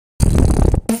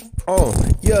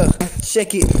Yeah,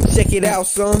 check it out,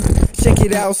 son. Check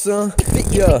it out, son.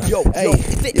 Yeah,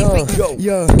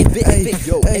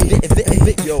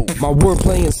 My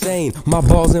wordplay insane, my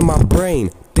balls in my brain.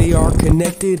 They are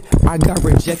connected. I got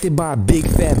rejected by a big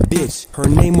fat bitch. Her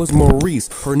name was Maurice.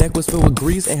 Her neck was filled with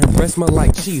grease and her breast smelled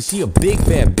like cheese. She a big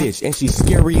fat bitch and she's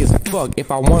scary as fuck. If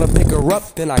I wanna pick her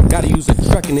up, then I gotta use a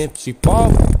truck. And if she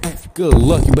fall, good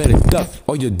luck, you better duck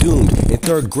or you're doomed. In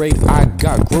 3rd grade, I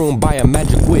got groomed by a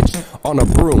magic witch on a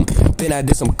broom. Then I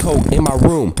did some coke in my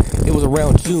room. It was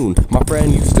around June. My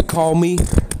friend used to call me.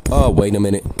 Wait a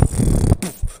minute.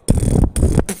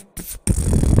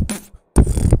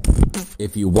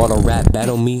 If you wanna rap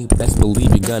battle me, best believe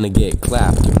you're gonna get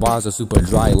clapped. Your bars are super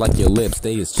dry like your lips,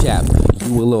 they is chapped.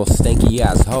 You a little stanky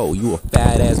ass hoe, you a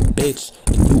fat ass bitch,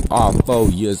 and you are 4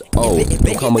 years old.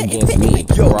 Don't come against me,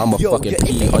 or I'ma fucking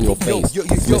pee on your face.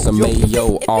 Smear some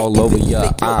mayo all over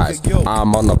your eyes.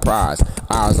 I'm on the prize,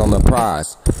 eyes on the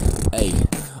prize. Hey.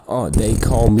 They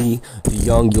call me the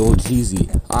young Lil Jeezy.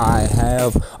 I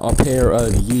have a pair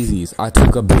of Yeezys. I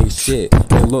took a big shit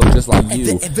and look just like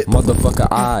you. Motherfucker,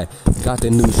 I got the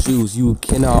new shoes you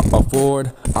cannot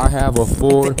afford. I have a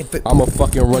Ford. I'ma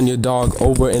fucking run your dog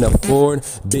over in a Ford.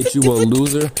 Bitch, you a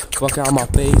loser. Fuck out my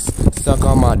face. Suck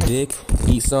on my dick.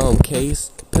 Eat some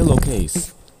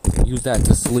pillowcase. Use that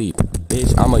to sleep.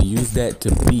 Bitch, I'ma use that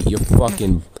to beat your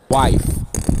fucking wife.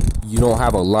 You don't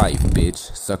have a life,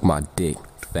 bitch. Suck my dick.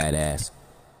 Fat ass.